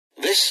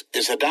This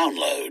is a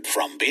download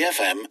from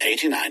BFM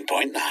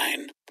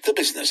 89.9, the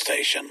business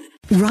station.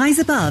 Rise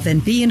above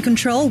and be in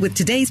control with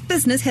today's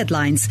business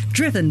headlines,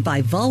 driven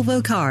by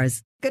Volvo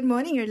Cars. Good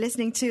morning. You're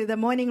listening to The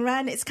Morning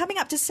Run. It's coming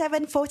up to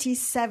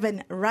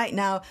 7:47 right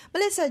now.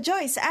 Melissa,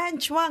 Joyce and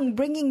Chuang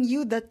bringing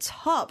you the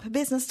top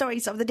business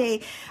stories of the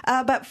day.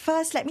 But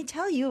first, let me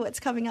tell you what's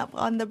coming up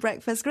on the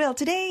Breakfast Grill.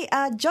 Today,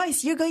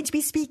 Joyce, you're going to be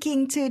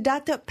speaking to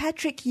Datuk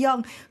Patrick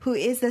Yong, who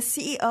is the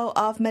CEO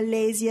of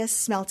Malaysia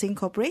Smelting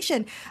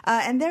Corporation.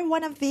 And they're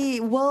one of the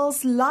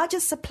world's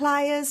largest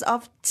suppliers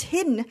of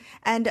tin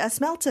and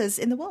smelters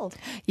in the world.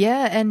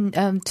 Yeah, and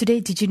today,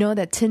 did you know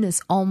that tin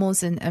is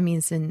almost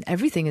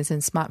everything is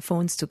in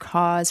smartphones to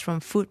cars, from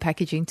food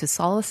packaging to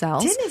solar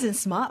cells. Tin is in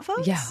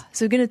smartphones? Yeah.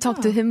 So we're going to talk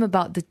to him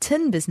about the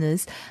tin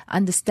business,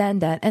 understand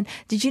that. And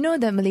did you know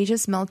that Malaysia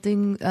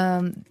Smelting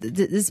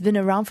has been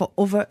around for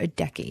over a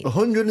decade?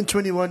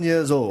 121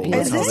 years old.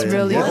 Yes, it's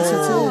really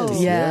old.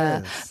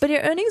 Yeah. Yes. But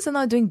your earnings are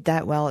not doing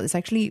that well. It's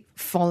actually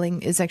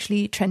falling. It's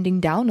actually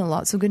trending down a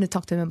lot. So we're going to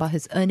talk to him about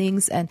his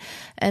earnings and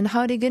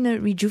how they're going to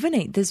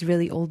rejuvenate this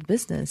really old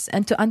business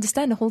and to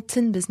understand the whole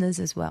tin business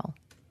as well.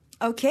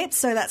 Okay,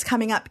 so that's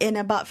coming up in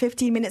about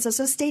 15 minutes or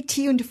so. Stay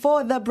tuned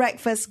for the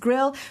Breakfast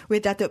Grill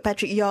with Datuk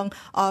Patrick Yong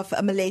of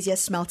Malaysia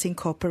Smelting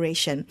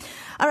Corporation.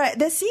 All right,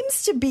 there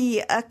seems to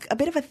be a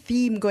bit of a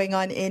theme going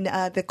on in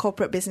the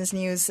corporate business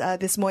news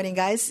this morning,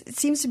 guys. It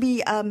seems to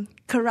be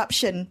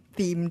corruption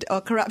themed or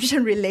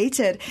corruption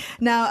related.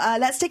 Now,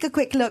 let's take a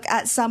quick look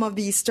at some of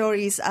these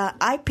stories.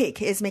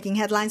 IPIC is making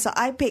headlines. So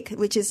IPIC,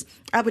 which is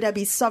Abu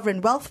Dhabi's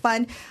sovereign wealth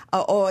fund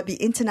or the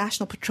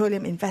International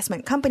Petroleum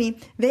Investment Company,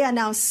 they are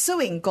now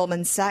suing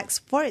Goldman Sachs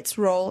for its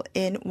role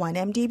in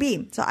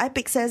 1MDB. So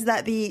IPIC says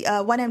that the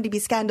 1MDB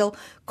scandal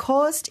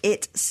caused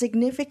it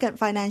significant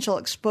financial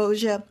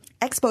exposure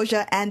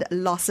and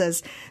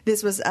losses.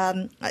 This was,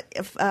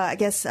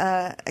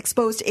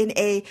 exposed in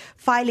a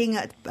filing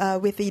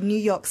with the New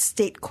York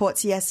State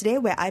courts yesterday,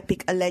 where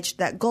IPIC alleged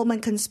that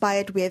Goldman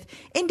conspired with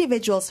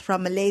individuals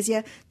from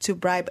Malaysia to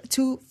bribe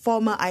two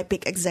former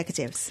IPIC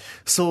executives.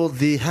 So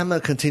the hammer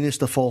continues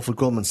to fall for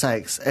Goldman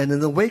Sachs. And in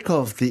the wake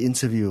of the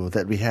interview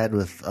that we had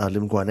with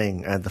Lim Guan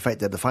Eng and the fact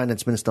that the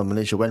finance minister of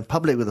Malaysia went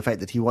public with the fact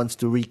that he wants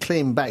to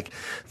reclaim back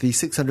the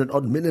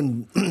 $600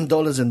 million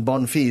in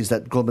bond fees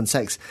that Goldman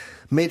Sachs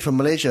made from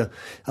Malaysia,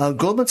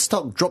 Goldman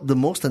stock dropped the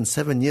most in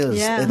 7 years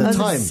at a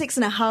time.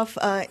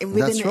 6.5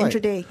 within an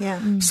intraday. Yeah.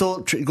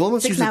 So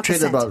Goldman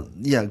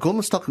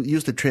stock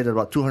used to trade at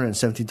about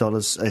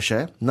 $270 a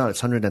share. Now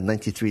it's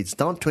 $193. It's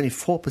down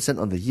 24%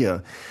 on the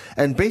year.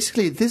 And this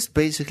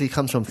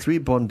comes from three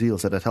bond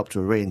deals that had helped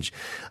to arrange,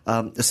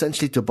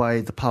 essentially to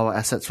buy the power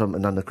assets from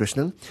Ananda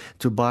Krishnan,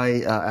 to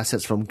buy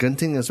assets from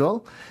Genting as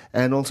well,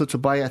 and also to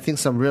buy, I think,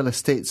 some real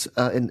estates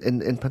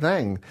in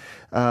Penang.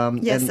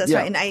 Yes, that's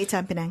right, in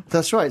Aitan, Penang.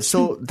 That's right.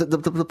 So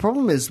the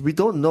problem is we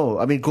don't know.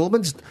 I mean,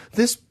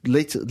 this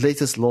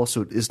latest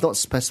lawsuit is not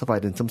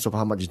specified in terms of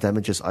how much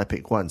damages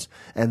IPIC wants.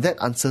 And that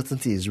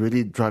uncertainty is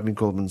really driving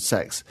Goldman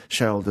Sachs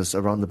shareholders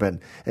around the bend.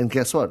 And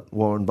guess what?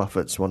 Warren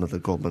Buffett's one of the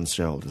Goldman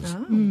shareholders.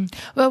 Oh.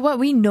 Well, what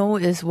we know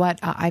is what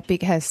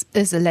IPIC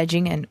is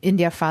alleging, and in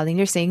their filing,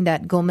 they're saying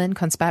that Goldman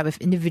conspired with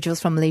individuals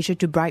from Malaysia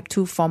to bribe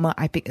two former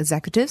IPIC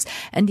executives,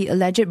 and the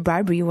alleged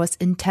bribery was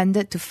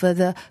intended to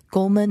further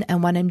Goldman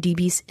and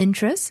 1MDB's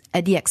interests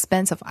at the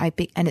expense of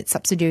IPIC and its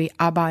subsidiary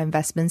Aba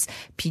Investments,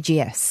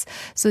 PGS.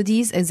 So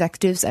these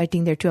executives, I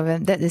think there are two of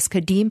them. That is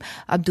Kadim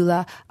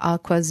Abdullah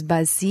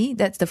Al-Kwazbazi,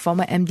 that's the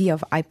former MD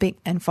of IPIC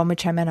and former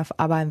chairman of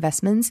Aba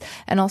Investments,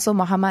 and also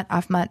Muhammad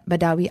Ahmad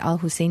Badawi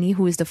Al-Husseini,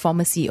 who is the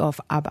former CEO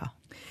of Aba.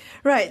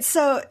 Right.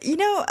 So, do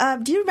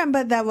you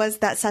remember there was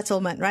that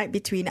settlement, right,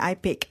 between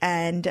IPIC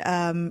and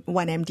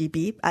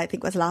 1MDB? I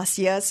think it was last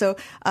year. So,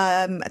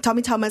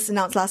 Tommy Thomas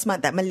announced last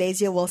month that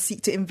Malaysia will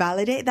seek to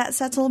invalidate that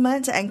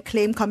settlement and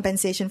claim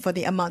compensation for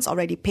the amounts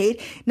already paid.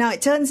 Now,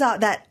 it turns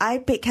out that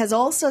IPIC has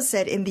also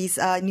said in these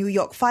New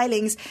York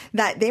filings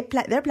that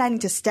they're planning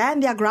to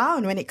stand their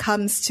ground when it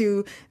comes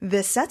to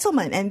this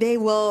settlement, and they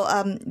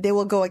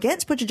will go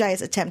against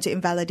Putrajaya's attempt to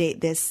invalidate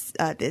this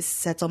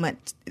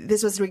settlement.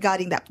 This was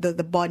regarding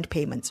the bond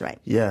payments, right?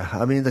 Yeah,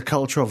 I mean, the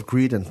culture of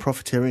greed and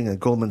profiteering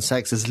at Goldman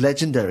Sachs is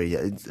legendary.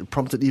 It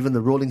prompted even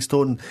the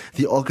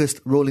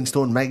August Rolling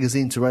Stone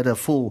magazine to write a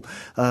full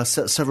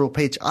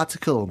several-page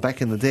article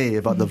back in the day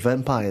about the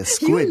vampire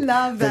squid. You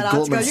love that article.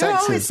 Goldman You're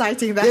Sachs always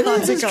citing that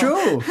article. It's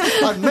true.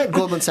 I've met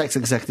Goldman Sachs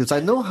executives. I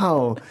know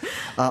how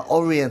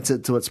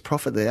oriented towards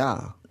profit they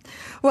are.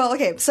 Well,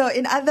 okay, so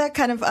in other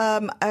kind of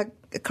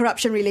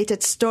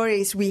corruption-related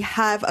stories, we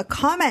have a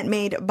comment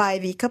made by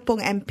the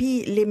Kepong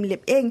MP Lim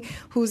Lip Eng,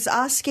 who's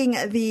asking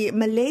the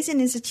Malaysian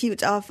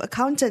Institute of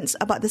Accountants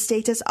about the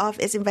status of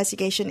its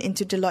investigation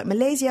into Deloitte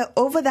Malaysia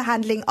over the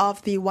handling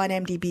of the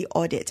 1MDB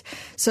audit.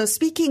 So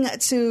speaking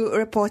to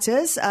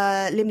reporters,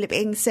 Lim Lip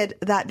Eng said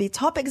that the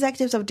top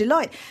executives of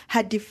Deloitte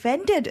had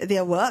defended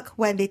their work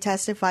when they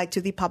testified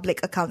to the Public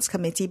Accounts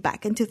Committee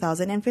back in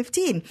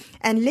 2015.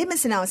 And Lim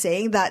is now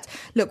saying that,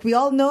 look, we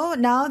all know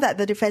now that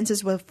the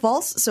defences were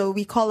false, so we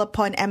we call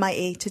upon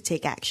MIA to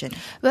take action.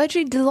 Well,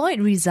 actually,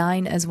 Deloitte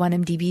resigned as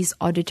 1MDB's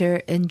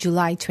auditor in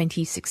July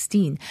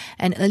 2016.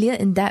 And earlier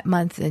in that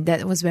month, and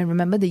that was when,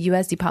 remember, the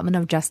U.S. Department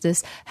of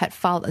Justice had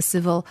filed a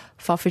civil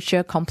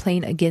forfeiture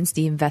complaint against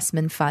the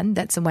investment fund.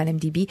 That's a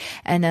 1MDB.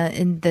 And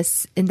in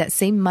that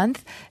same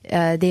month,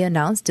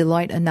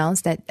 Deloitte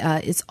announced that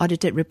its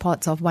audited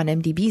reports of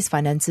 1MDB's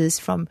finances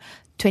from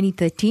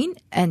 2013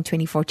 and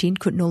 2014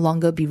 could no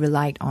longer be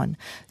relied on.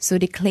 So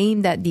they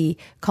claim that the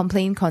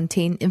complaint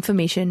contained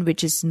information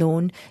which is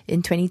known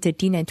in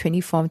 2013 and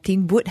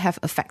 2014 would have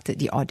affected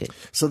the audit.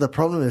 So the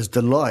problem is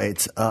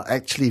Deloitte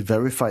actually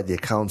verified the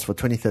accounts for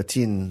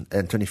 2013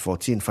 and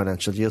 2014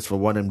 financial years for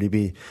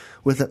 1MDB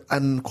with an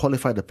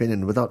unqualified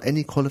opinion, without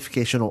any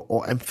qualification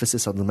or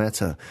emphasis on the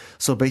matter.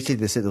 So basically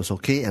they said it was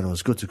okay and it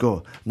was good to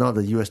go. Now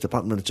the US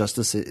Department of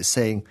Justice is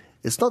saying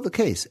it's not the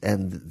case,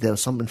 and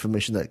there's some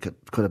information that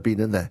could have been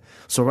in there.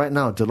 So right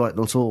now,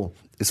 Deloitte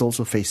is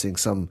also facing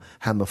some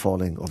hammer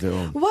falling of their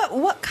own.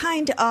 What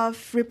kind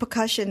of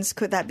repercussions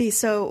could that be?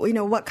 So,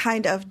 what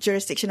kind of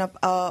jurisdiction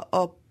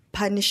or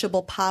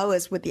punishable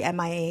powers would the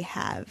MIA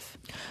have?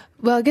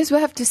 Well, I guess we'll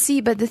have to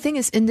see. But the thing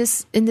is, in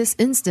this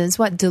instance,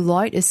 what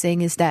Deloitte is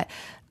saying is that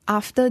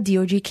after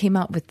DOJ came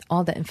out with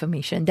all that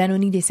information, then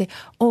only they say,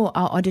 our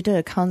audited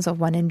accounts of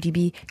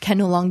 1MDB can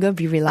no longer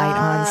be relied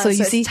on. So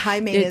you see,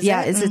 timing, it's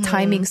the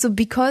timing. So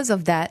because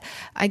of that,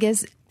 I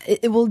guess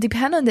it will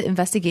depend on the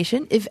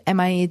investigation. If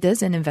MIA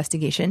does an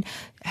investigation,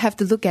 have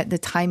to look at the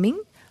timing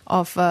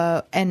of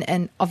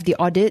and of the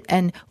audit,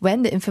 and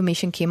when the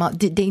information came out,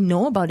 did they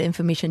know about the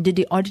information? Did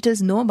the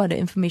auditors know about the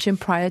information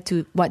prior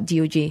to what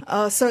DOJ?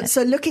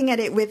 So looking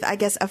at it with, I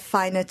guess, a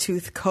finer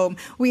tooth comb.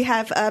 We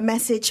have a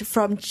message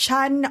from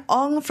Chan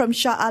Ong from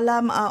Shah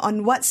Alam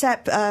on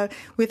WhatsApp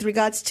with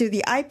regards to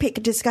the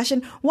IPIC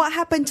discussion. What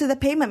happened to the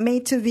payment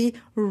made to the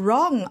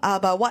wrong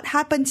Aba? What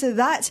happened to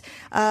that?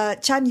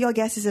 Chan, your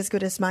guess is as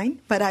good as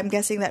mine, but I'm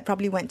guessing that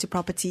probably went to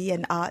property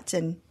and art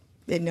and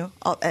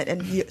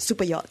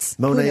super yachts.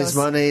 Monets,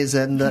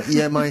 and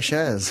EMI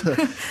shares.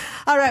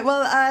 All right,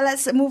 well,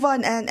 let's move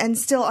on. And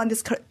still on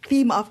this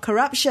theme of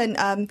corruption,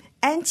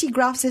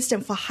 Anti-Graft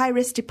System for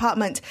High-Risk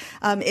Department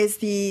is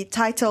the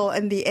title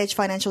in the Edge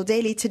Financial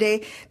Daily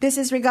today. This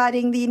is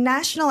regarding the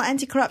National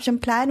Anti-Corruption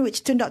Plan,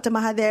 which Tun Dr.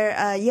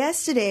 Mahathir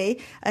yesterday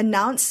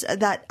announced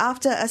that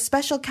after a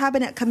special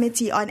cabinet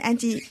committee on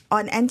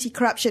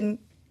anti-corruption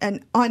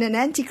and on an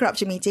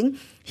anti-corruption meeting,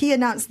 he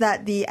announced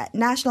that the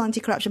National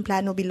Anti-Corruption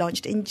Plan will be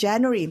launched in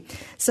January.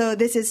 So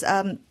this is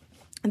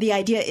the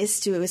idea is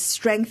to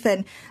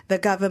strengthen the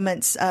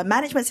government's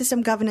management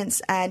system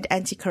governance and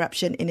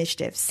anti-corruption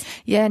initiatives.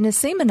 Yeah, in the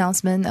same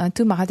announcement,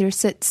 Tun Mahathir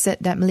said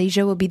that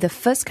Malaysia will be the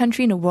first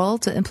country in the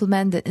world to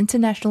implement the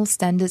International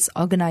Standards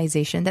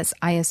Organization, that's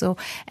ISO,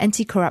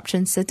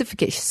 anti-corruption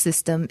certificate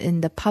system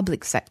in the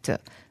public sector.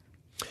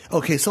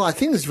 Okay, so I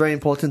think it's very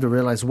important to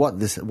realize what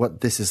this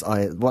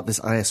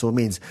ISO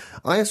means.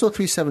 ISO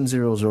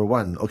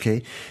 37001,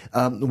 okay,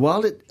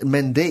 while it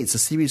mandates a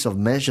series of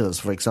measures,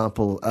 for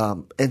example,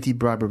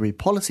 anti-bribery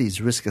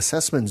policies, risk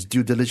assessments,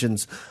 due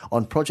diligence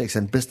on projects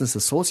and business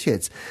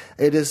associates,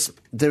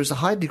 there's a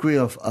high degree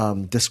of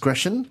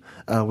discretion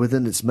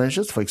within its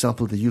measures. For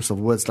example, the use of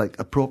words like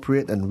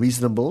appropriate and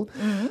reasonable.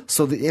 Mm-hmm.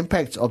 So the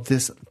impact of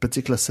this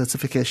particular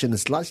certification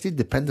is largely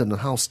dependent on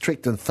how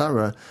strict and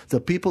thorough the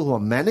people who are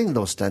manning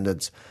those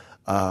standards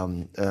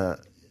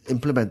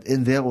implement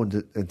in their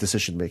own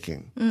decision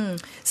making.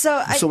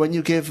 So when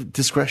you give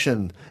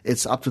discretion,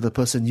 it's up to the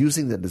person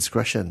using that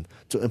discretion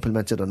to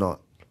implement it or not.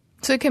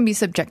 So it can be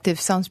subjective.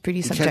 Sounds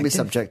pretty subjective. It can be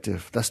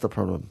subjective. That's the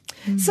problem.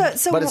 So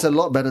but it's a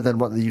lot better than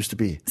what they used to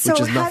be, which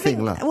is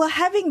nothing. Well,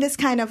 having this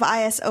kind of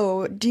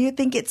ISO, do you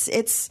think it's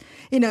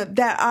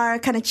there are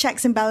kind of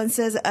checks and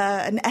balances,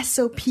 an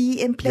SOP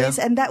in place,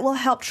 and that will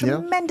help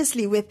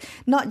tremendously with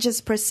not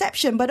just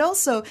perception, but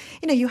also,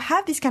 you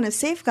have these kind of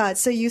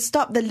safeguards, so you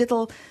stop the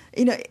little,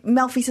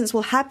 malfeasance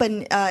will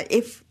happen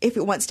if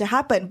it wants to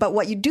happen. But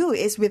what you do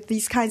is with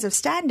these kinds of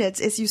standards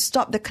is you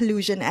stop the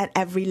collusion at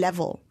every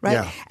level,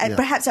 right? And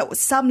perhaps at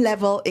some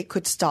level it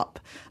could stop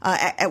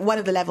at one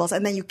of the levels,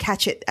 and then you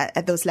catch it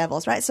at those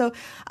levels, right? So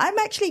I'm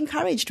actually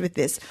encouraged with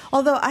this.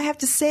 Although I have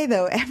to say,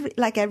 though,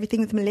 like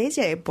everything with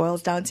Malaysia, it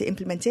boils down to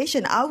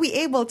implementation. Are we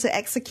able to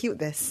execute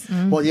this?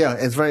 Well, yeah,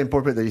 it's very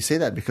important that you say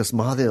that, because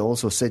Mahathir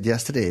also said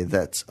yesterday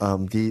that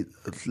the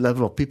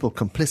level of people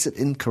complicit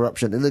in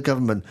corruption in the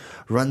government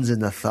runs in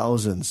the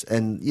thousands.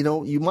 And,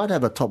 you might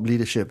have a top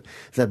leadership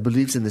that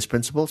believes in these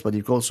principles, but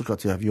you've also got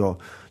to have your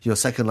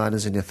second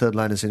liners and your third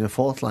liners and your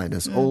fourth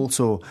liners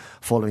also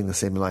following the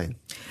same line.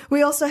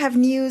 We also have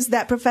news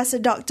that Professor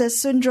Dr.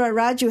 Sundra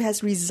Raju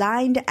has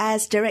resigned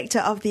as director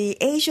of the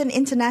Asian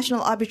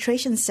International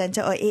Arbitration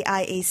Centre, or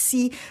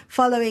AIAC,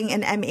 following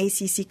an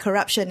MACC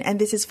corruption. And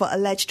this is for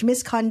alleged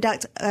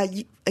misconduct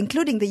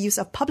including the use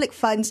of public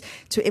funds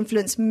to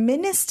influence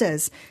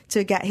ministers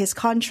to get his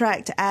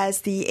contract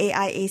as the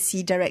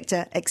AIAC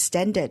director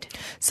extended.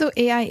 So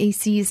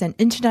AIAC is an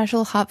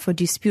international hub for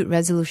dispute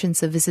resolution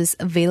services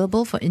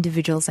available for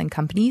individuals and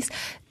companies.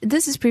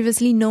 This is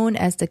previously known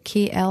as the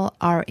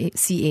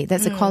KLRCA.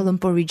 That's the Kuala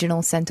Lumpur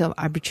Regional Centre of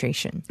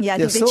Arbitration. Yeah, I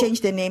think they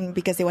changed their name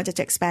because they wanted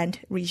to expand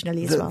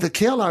regionally as well. The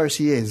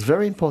KLRCA is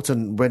very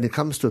important when it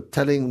comes to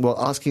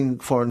asking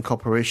foreign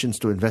corporations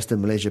to invest in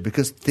Malaysia,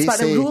 because they it's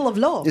about the rule of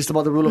law. It's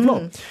about the rule of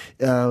law.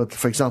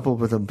 For example,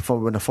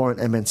 when a foreign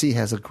MNC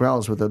has a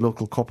grouse with a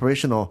local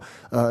corporation or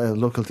a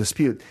local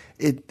dispute,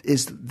 it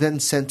is then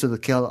sent to the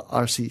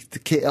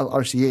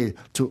KLRCA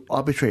to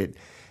arbitrate.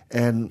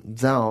 And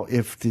now,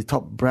 if the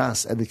top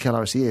brass at the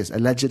KLRCA is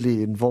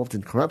allegedly involved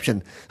in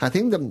corruption, I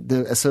think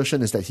the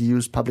assertion is that he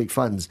used public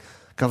funds,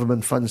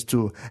 government funds,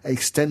 to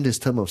extend his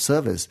term of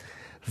service.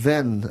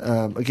 Then,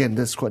 again,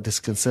 that's quite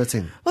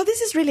disconcerting. Well,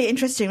 this is really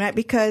interesting, right?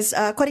 Because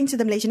according to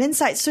the Malaysian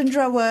Insight,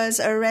 Sundra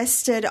was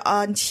arrested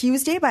on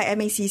Tuesday by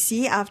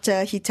MACC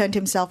after he turned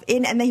himself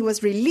in, and then he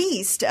was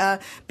released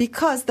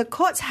because the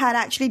courts had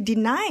actually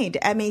denied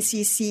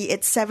MACC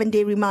its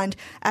 7-day remand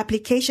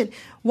application.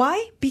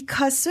 Why?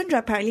 Because Sundra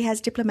apparently has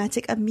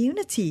diplomatic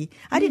immunity.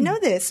 I didn't know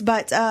this,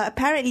 but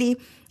apparently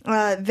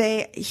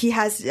he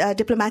has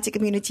diplomatic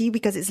immunity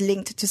because it's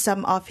linked to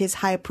some of his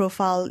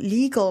high-profile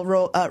legal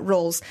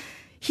roles.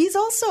 He's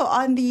also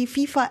on the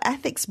FIFA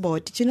Ethics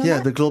Board. Did you know that? Yeah,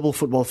 the Global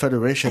Football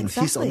Federation.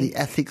 Exactly. He's on the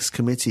Ethics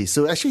Committee.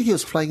 So actually he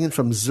was flying in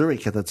from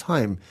Zurich at the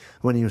time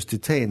when he was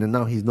detained, and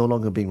now he's no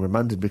longer being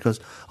remanded because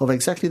of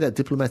exactly that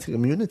diplomatic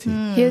immunity.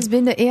 He has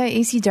been the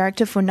AIAC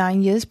director for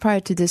 9 years prior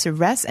to this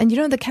arrest. And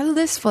the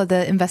catalyst for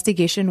the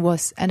investigation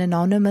was an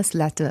anonymous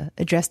letter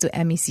addressed to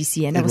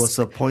MACC. And it was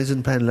a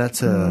poison pen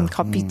letter.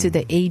 Copied to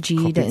the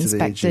AG, the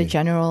Inspector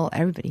General,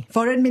 everybody.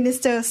 Foreign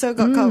Minister also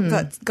got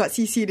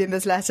CC'd in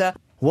this letter.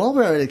 While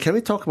we're at it, can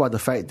we talk about the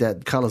fact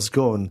that Carlos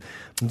Ghosn,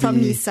 from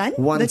Nissan,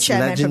 once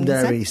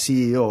legendary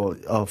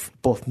CEO of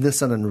both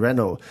Nissan and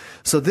Renault.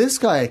 So this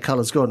guy,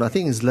 Carlos Ghosn, I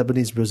think is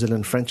Lebanese,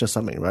 Brazilian, French or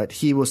something, right?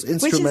 He was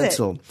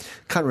instrumental. Which is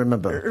it? Can't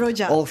remember.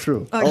 Roja. All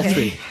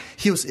three.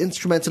 He was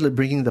instrumental in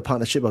bringing the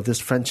partnership of this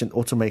French and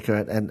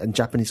automaker and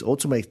Japanese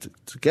automaker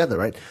together,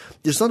 right?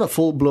 It's not a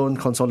full-blown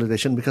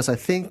consolidation because I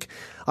think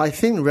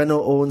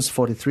Renault owns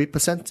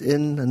 43%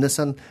 in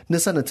Nissan.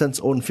 Nissan in turn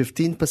owns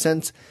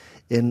 15%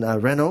 in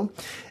Renault.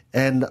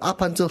 And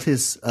up until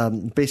his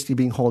basically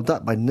being hauled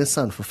up by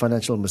Nissan for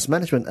financial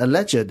mismanagement,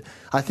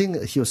 I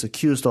think he was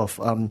accused of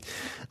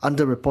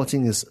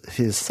underreporting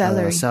his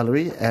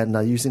salary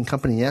and using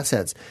company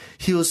assets.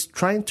 He was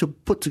trying to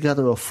put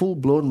together a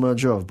full-blown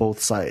merger of both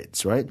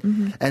sides, right?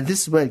 Mm-hmm. And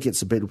this is where it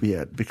gets a bit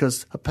weird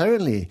because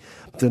apparently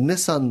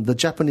the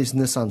Japanese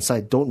Nissan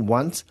side don't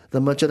want the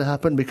merger to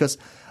happen because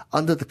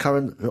under the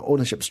current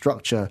ownership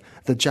structure,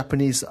 the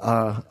Japanese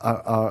are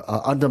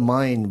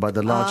undermined by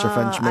the larger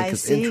French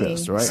makers'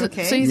 interests, right? So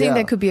you think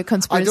there could be a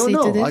conspiracy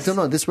to this? I don't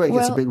know. This way it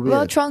gets a bit weird.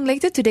 Well, Trong,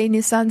 later today,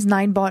 Nissan's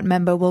 9 board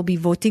member will be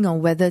voting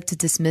on whether to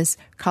dismiss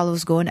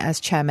Carlos Ghosn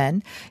as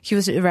chairman. He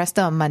was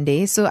arrested on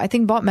Monday. So I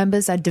think board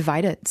members are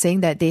divided,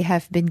 saying that they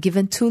have been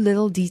given too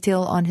little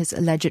detail on his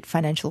alleged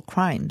financial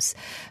crimes.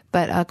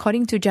 But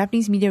according to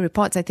Japanese media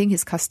reports, I think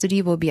his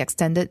custody will be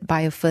extended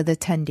by a further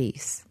 10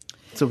 days.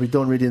 So we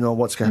don't really know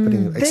what's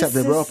happening, except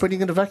that we're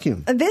operating in a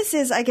vacuum. This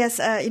is, I guess,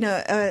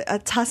 a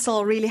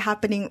tussle really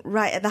happening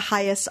right at the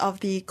highest of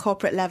the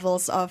corporate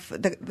levels of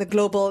the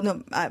global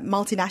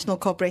multinational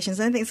corporations.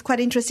 And I think it's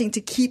quite interesting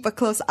to keep a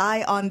close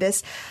eye on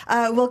this.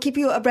 We'll keep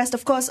you abreast,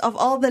 of course, of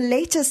all the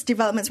latest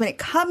developments when it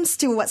comes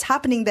to what's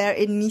happening there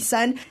in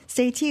Nissan.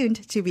 Stay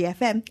tuned to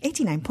BFM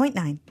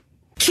 89.9.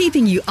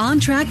 Keeping you on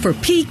track for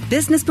peak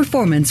business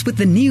performance with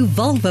the new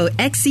Volvo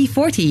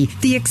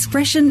XC40, the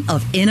expression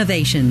of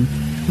innovation.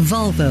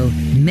 Volvo,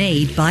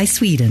 made by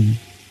Sweden.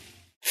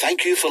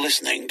 Thank you for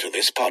listening to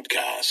this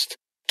podcast.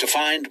 To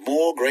find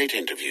more great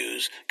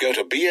interviews, go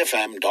to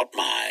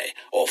bfm.my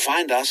or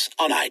find us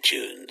on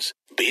iTunes.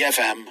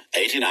 BFM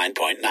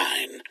 89.9,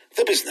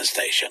 the business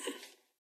station.